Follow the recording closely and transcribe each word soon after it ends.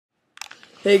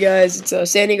Hey guys, it's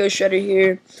San Diego Shredder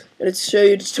here, and it's to show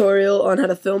you a tutorial on how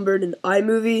to Filmburn in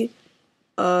iMovie.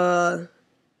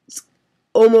 It's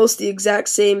almost the exact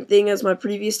same thing as my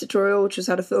previous tutorial, which was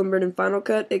how to Filmburn in Final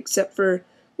Cut, except for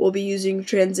we'll be using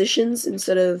transitions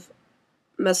instead of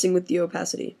messing with the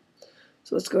opacity.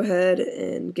 So let's go ahead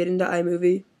and get into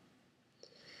iMovie.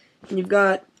 And you've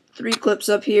got 3 clips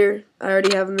up here. I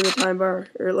already have them in the time bar,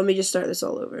 or let me just start this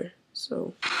all over.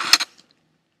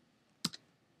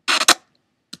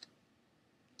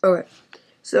 Okay,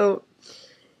 so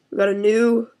we got a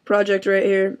new project right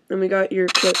here, and we got your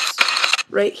clips.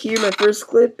 Right here, my first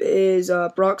clip is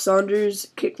Brock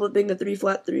Saunders kickflipping the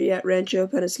 3-flat-3 at Rancho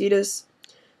Penasquitos.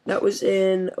 That was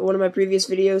in one of my previous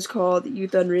videos called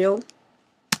Youth Unreal.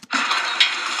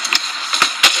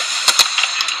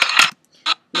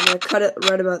 I'm going to cut it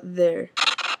right about there.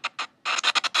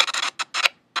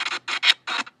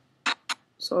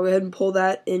 So I'll go ahead and pull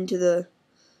that into the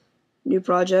new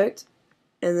project.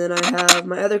 And then I have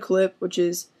my other clip, which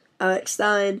is Alex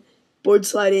Stein board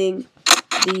sliding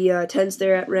the tents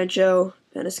there at Rancho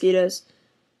Penasquitos,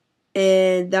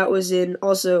 and that was in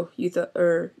also Youth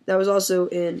Unreal.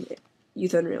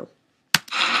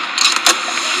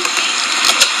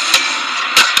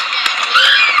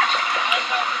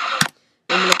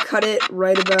 I'm gonna cut it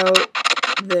right about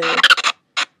there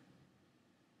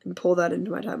and pull that into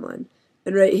my timeline.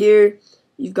 And right here,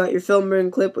 you've got your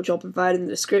Filmburn clip, which I'll provide in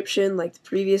the description, like the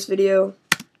previous video.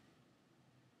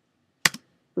 And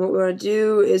what we want to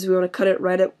do is we want to cut it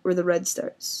right up where the red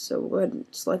starts. So we'll go ahead and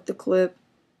select the clip,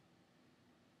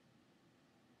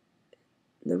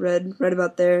 the red right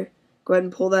about there. Go ahead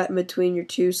and pull that in between your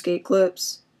 2 skate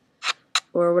clips,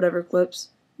 or whatever clips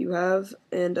you have,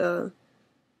 and go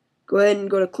ahead and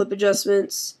go to clip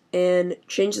adjustments and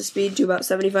change the speed to about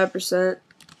 75%.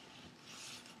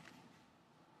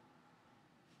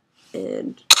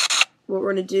 And what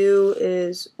we're going to do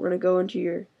is we're going to go into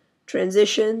your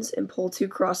transitions and pull 2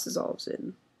 cross dissolves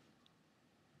in.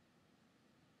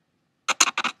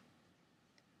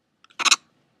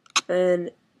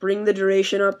 And bring the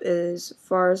duration up as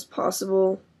far as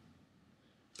possible.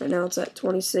 Right now it's at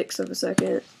 26 of a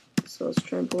second, so let's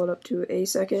try and pull it up to a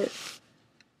second.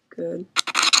 Good.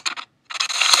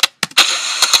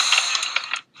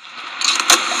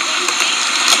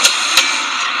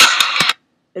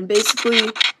 And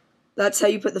basically, that's how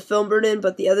you put the Filmburn in,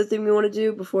 but the other thing we want to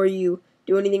do before you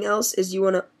do anything else is you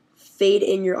want to fade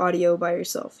in your audio by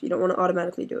yourself. You don't want to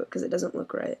automatically do it because it doesn't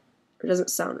look right, or doesn't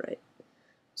sound right.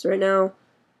 So right now,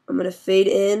 I'm going to fade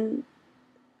in,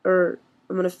 at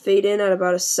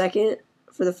about a second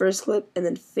for the first clip, and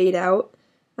then fade out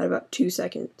at about 2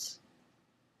 seconds.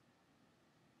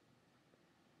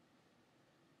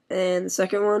 And the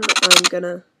second one, I'm going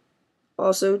to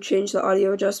also change the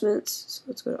audio adjustments. So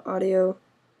let's go to audio,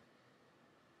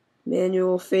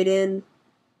 manual, fade in.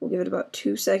 We'll give it about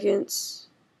 2 seconds.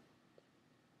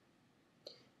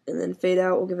 And then fade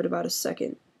out, we'll give it about a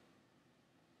second.